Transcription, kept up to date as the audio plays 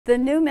The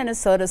new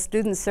Minnesota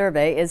Student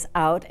Survey is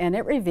out and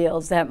it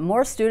reveals that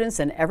more students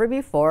than ever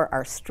before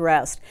are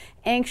stressed,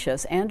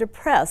 anxious, and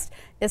depressed,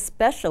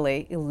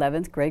 especially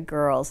 11th grade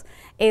girls.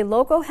 A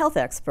local health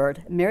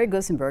expert, Merris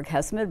Guggisberg,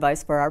 has some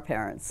advice for our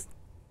parents.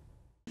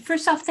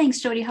 First off, thanks,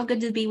 Jody. How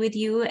good to be with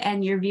you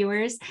and your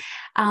viewers.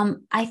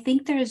 I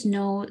think there is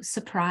no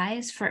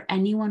surprise for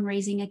anyone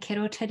raising a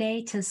kiddo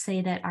today to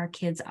say that our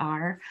kids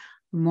are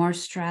more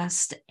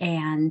stressed,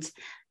 and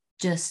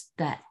just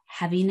the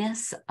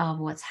heaviness of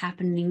what's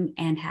happening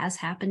and has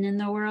happened in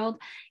the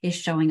world is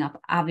showing up,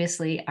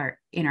 obviously,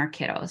 in our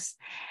kiddos.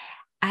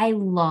 I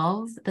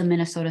love the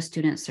Minnesota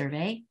Student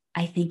Survey.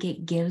 I think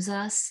it gives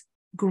us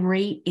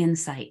great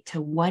insight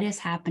to what is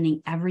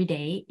happening every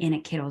day in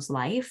a kiddo's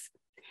life.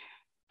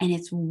 And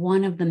it's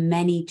one of the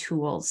many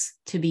tools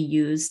to be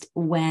used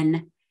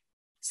when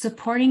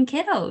supporting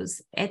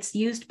kiddos. It's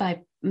used by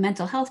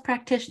mental health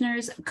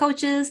practitioners,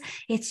 coaches.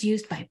 It's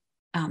used by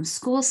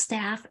school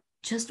staff.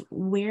 Just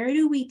where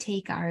do we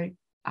take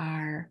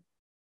our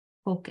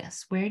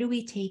focus? Where do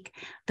we take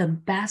the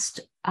best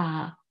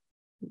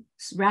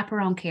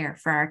wraparound care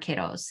for our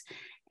kiddos?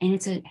 And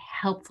it's a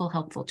helpful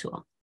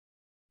tool.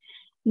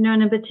 You know,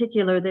 and in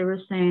particular, they were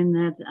saying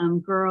that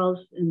girls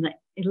in the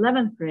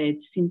 11th grade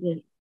seem to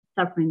be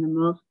suffering the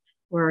most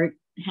or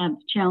have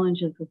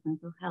challenges with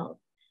mental health.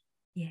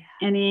 Yeah.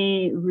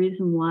 Any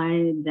reason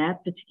why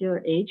that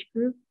particular age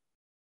group?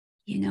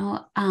 You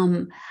know,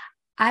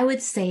 I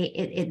would say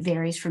it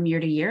varies from year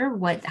to year,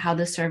 how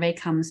the survey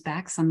comes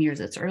back. Some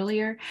years it's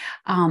earlier.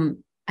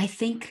 I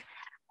think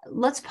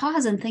let's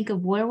pause and think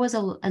of where was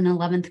an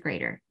 11th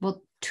grader?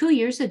 Well, 2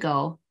 years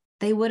ago,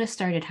 they would have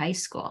started high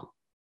school,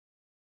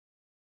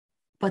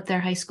 but their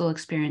high school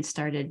experience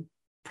started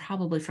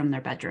probably from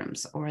their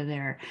bedrooms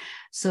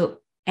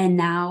and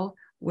now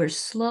we're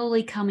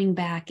slowly coming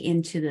back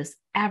into this,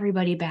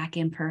 everybody back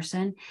in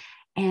person.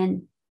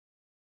 And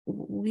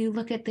we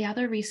look at the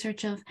other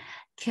research of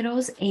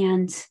kiddos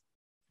and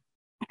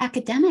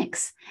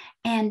academics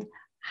and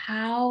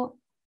how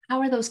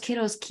are those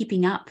kiddos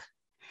keeping up?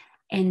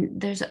 And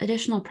there's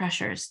additional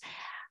pressures.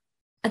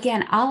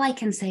 Again, all I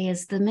can say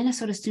is the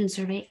Minnesota Student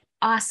Survey,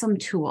 awesome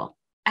tool,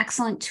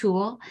 excellent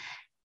tool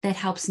that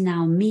helps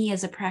now me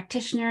as a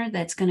practitioner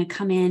that's going to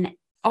come in,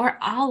 or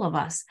all of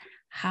us.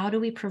 How do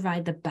we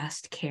provide the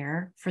best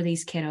care for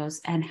these kiddos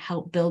and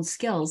help build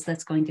skills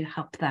that's going to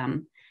help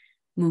them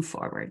move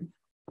forward?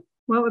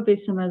 What would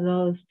be some of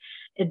those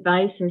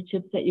advice or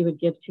tips that you would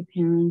give to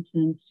parents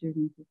and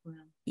students as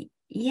well?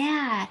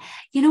 Yeah.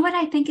 You know what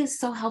I think is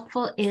so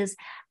helpful is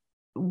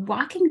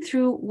walking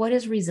through what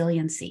is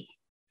resiliency.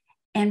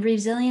 And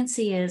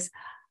resiliency is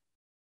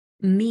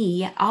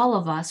all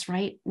of us,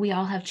 right? We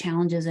all have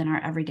challenges in our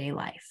everyday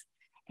life.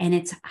 And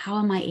it's how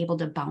am I able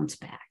to bounce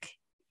back?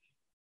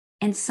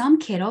 And some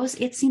kiddos,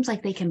 it seems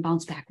like they can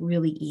bounce back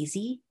really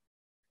easy.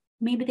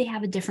 Maybe they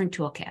have a different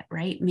toolkit,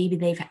 right? Maybe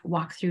they've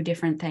walked through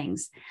different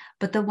things.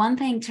 But the one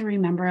thing to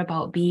remember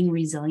about being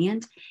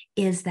resilient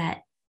is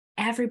that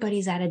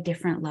everybody's at a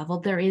different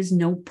level. There is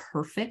no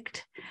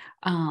perfect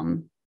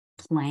plan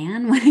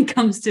when it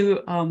comes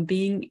to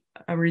being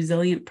a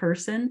resilient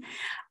person.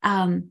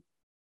 And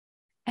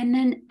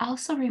then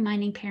also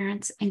reminding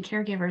parents and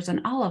caregivers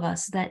and all of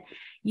us that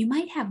you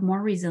might have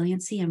more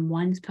resiliency in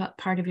one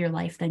part of your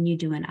life than you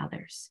do in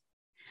others.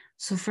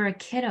 So for a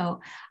kiddo,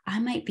 I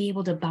might be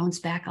able to bounce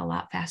back a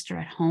lot faster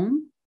at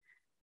home,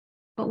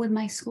 but with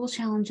my school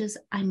challenges,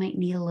 I might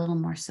need a little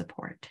more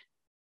support.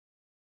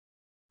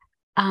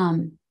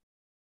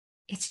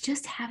 It's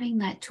just having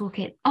that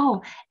toolkit.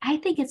 Oh, I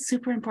think it's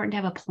super important to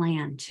have a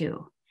plan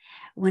too.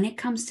 When it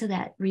comes to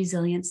that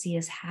resiliency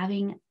is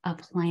having a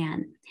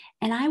plan.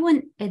 And I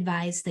wouldn't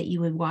advise that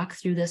you would walk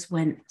through this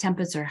when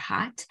temperatures are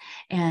hot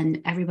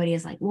and everybody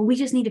is like, well, we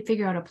just need to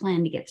figure out a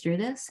plan to get through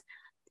this.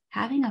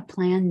 Having a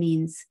plan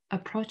means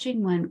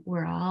approaching when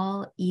we're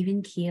all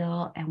even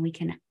keel and we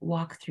can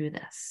walk through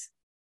this.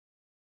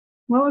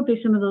 What would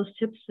be some of those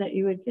tips that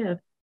you would give?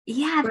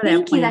 Yeah,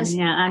 thank you. I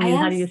have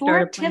how do you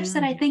 4 tips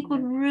that I think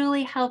would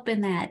really help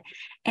in that.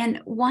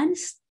 And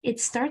it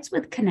starts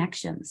with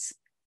connections.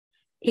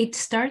 It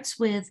starts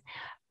with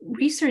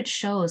research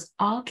shows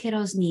all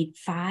kiddos need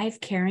 5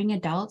 caring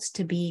adults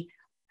to be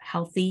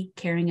healthy,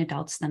 caring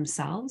adults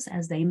themselves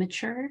as they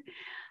mature.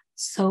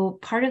 So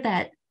part of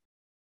that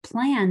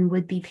plan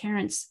would be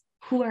parents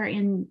who are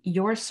in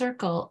your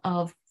circle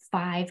of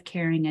 5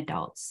 caring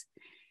adults.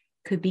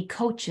 Could be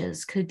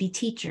coaches, could be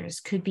teachers,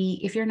 could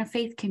be, if you're in a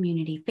faith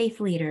community, faith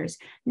leaders,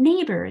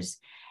 neighbors.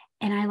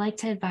 And I like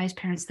to advise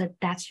parents that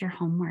that's your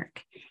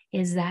homework,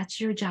 that's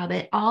your job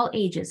at all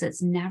ages.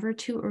 It's never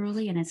too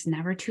early and it's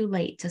never too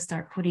late to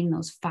start putting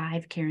those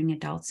 5 caring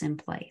adults in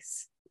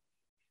place.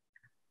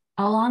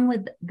 Along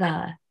with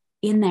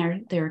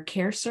their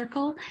care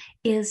circle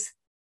is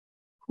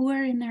who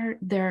are in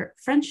their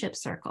friendship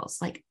circles,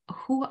 like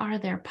who are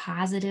their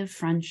positive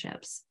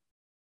friendships.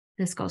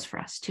 This goes for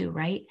us too,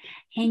 right?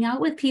 Hang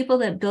out with people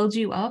that build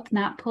you up,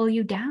 not pull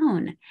you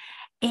down.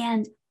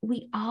 And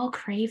we all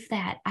crave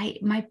that.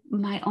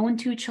 My own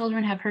two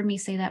children have heard me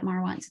say that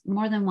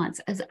more than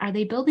once. Are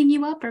they building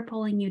you up or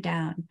pulling you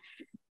down?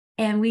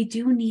 And we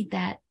do need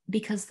that,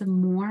 because the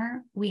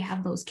more we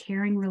have those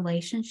caring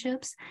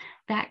relationships,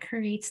 that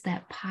creates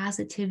that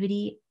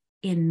positivity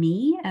in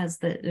me as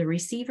the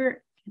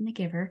receiver and the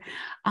giver,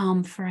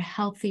 for a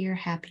healthier,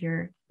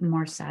 happier,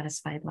 more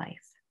satisfied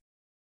life.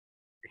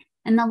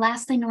 And the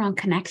last thing around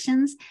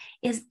connections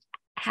is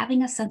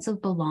having a sense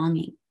of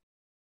belonging.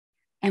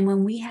 And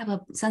when we have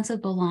a sense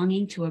of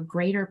belonging to a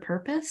greater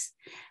purpose,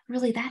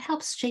 really that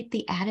helps shape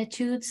the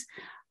attitudes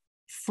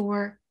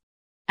for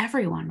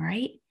everyone,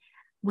 right?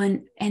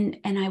 And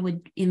I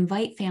would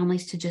invite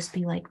families to just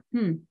be like,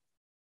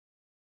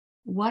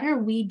 what are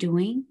we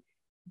doing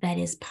that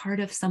is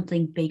part of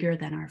something bigger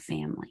than our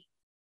family?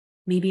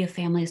 Maybe a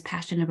family is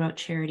passionate about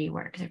charity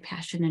work. They're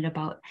passionate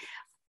about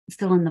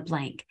fill in the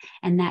blank.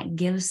 And that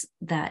gives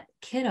that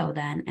kiddo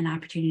then an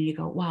opportunity to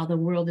go, wow, the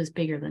world is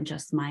bigger than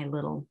just my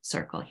little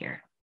circle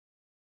here.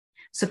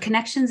 So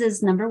connections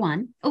is number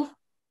one. Oh,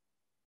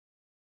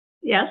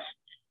 yes.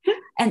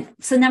 And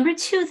so number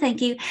two,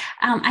 thank you.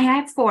 I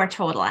have 4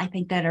 total, I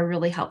think, that are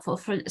really helpful.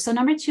 So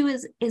number 2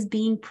 is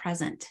being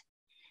present.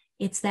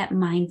 It's that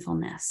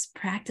mindfulness,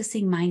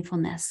 practicing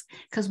mindfulness.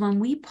 Because when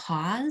we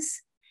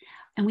pause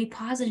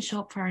and show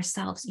up for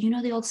ourselves, you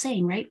know the old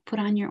saying, right? Put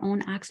on your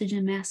own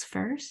oxygen mask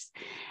first.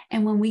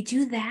 And when we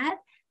do that,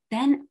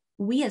 then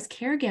we as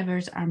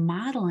caregivers are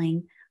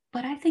modeling,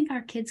 but I think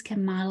our kids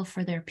can model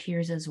for their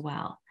peers as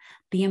well.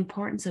 The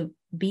importance of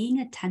being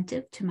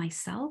attentive to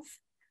myself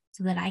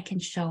so that I can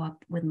show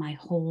up with my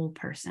whole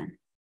person.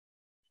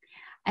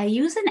 I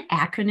use an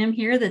acronym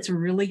here that's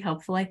really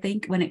helpful, I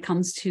think, when it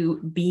comes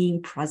to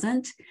being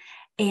present.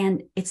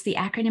 And it's the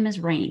acronym is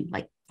RAIN,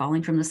 like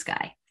falling from the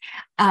sky.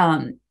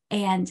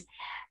 And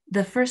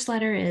the first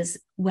letter is,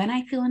 when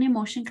I feel an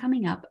emotion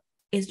coming up,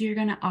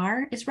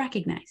 R is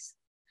recognize.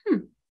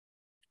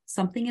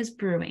 Something is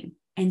brewing.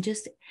 And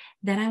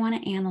then I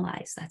want to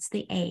analyze. That's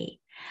the A.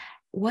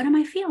 What am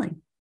I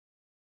feeling?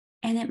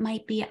 And it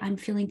might be, I'm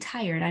feeling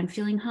tired. I'm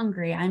feeling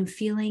hungry. I'm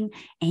feeling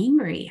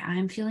angry.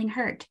 I'm feeling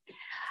hurt.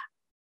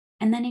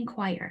 And then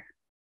inquire.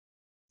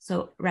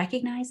 So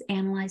recognize,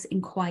 analyze,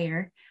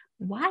 inquire.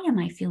 Why am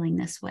I feeling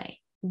this way?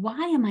 Why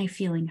am I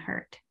feeling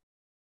hurt?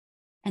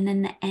 And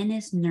then the N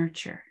is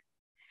nurture.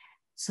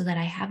 So that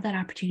I have that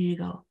opportunity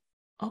to go,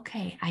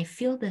 okay, I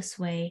feel this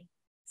way.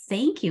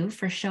 Thank you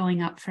for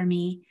showing up for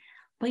me.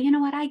 But you know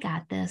what? I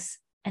got this.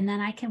 And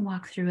then I can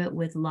walk through it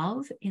with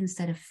love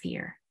instead of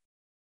fear.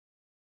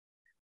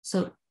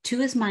 So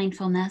 2 is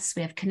mindfulness.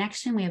 We have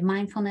connection. We have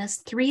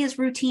mindfulness. 3 is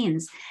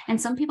routines. And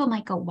some people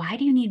might go, why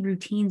do you need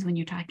routines when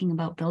you're talking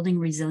about building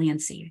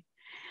resiliency?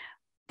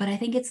 But I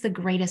think it's the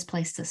greatest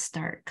place to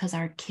start, because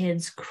our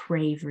kids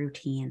crave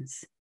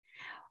routines.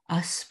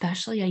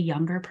 Especially a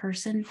younger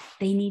person,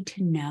 they need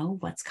to know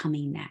what's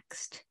coming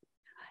next.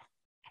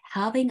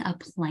 Having a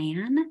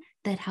plan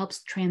that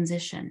helps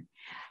transition,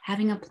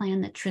 having a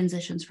plan that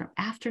transitions from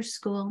after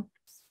school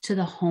to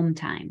the home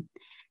time,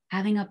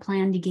 having a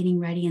plan to getting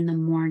ready in the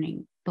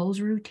morning. Those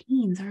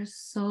routines are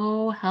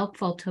so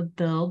helpful to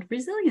build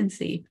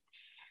resiliency.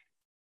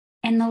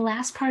 And the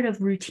last part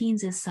of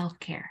routines is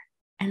self-care.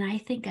 And I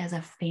think as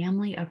a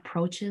family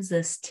approaches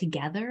this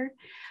together,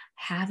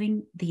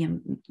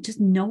 just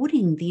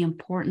noting the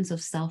importance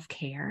of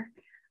self-care,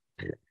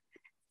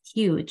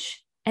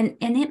 huge. And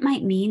it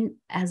might mean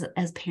as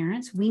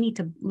parents, we need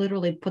to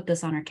literally put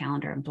this on our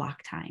calendar and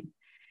block time.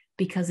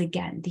 Because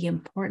again, the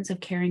importance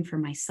of caring for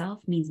myself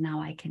means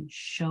now I can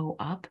show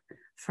up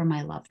for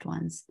my loved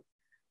ones.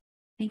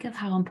 Think of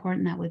how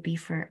important that would be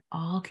for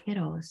all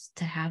kiddos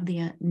to have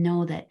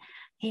know that,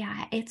 hey,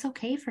 it's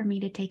okay for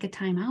me to take a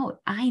time out.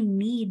 I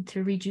need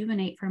to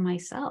rejuvenate for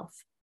myself.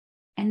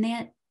 And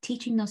that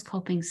teaching those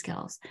coping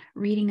skills,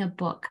 reading a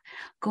book,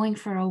 going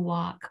for a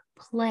walk,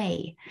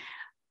 play,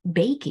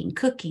 baking,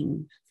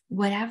 cooking,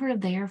 whatever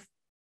their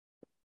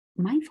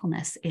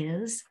mindfulness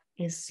is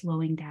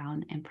slowing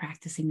down and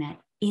practicing that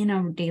in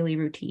a daily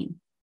routine.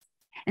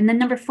 And then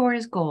number 4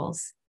 is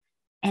goals,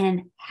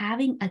 and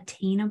having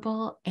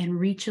attainable and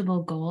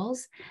reachable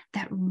goals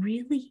that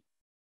really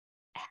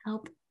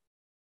help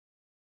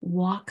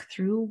walk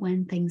through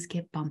when things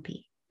get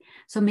bumpy.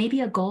 So maybe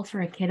a goal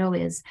for a kiddo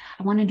is,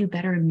 I want to do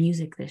better in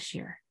music this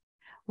year.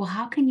 Well,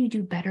 how can you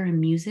do better in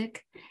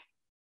music?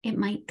 It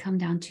might come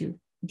down to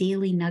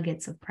daily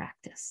nuggets of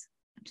practice.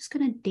 I'm just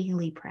going to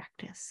daily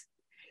practice.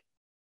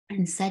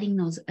 And setting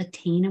those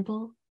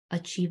attainable,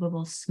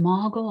 achievable,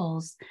 small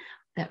goals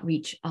that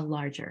reach a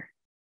larger.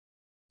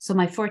 So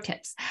my 4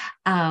 tips,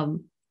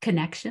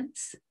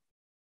 connections,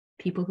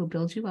 people who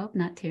build you up,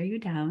 not tear you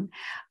down,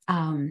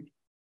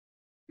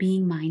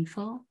 being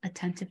mindful,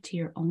 attentive to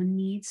your own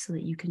needs so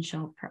that you can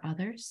show up for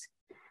others,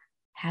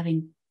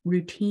 having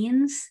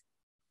routines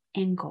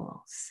and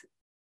goals.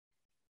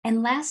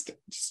 And last,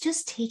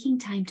 just taking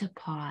time to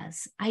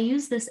pause. I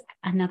use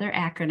another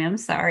acronym.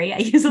 Sorry, I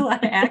use a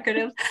lot of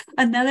acronyms.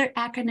 Another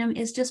acronym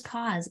is just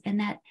pause. And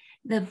that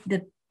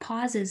the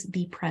pause is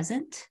be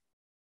present,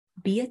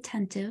 be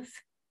attentive,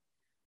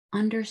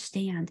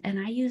 understand. And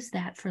I use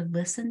that for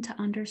listen to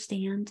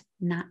understand,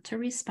 not to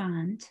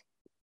respond.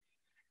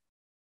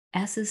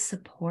 S is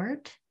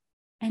support.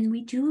 And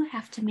we do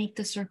have to make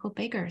the circle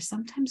bigger.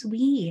 Sometimes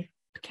we,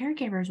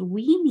 caregivers,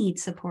 we need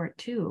support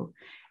too.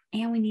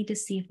 And we need to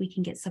see if we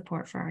can get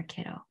support for our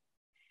kiddo.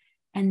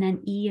 And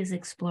then E is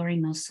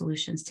exploring those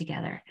solutions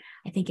together.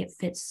 I think it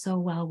fits so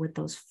well with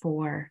those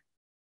 4: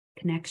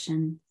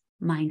 connection,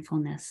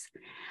 mindfulness,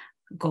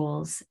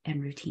 goals,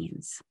 and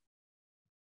routines.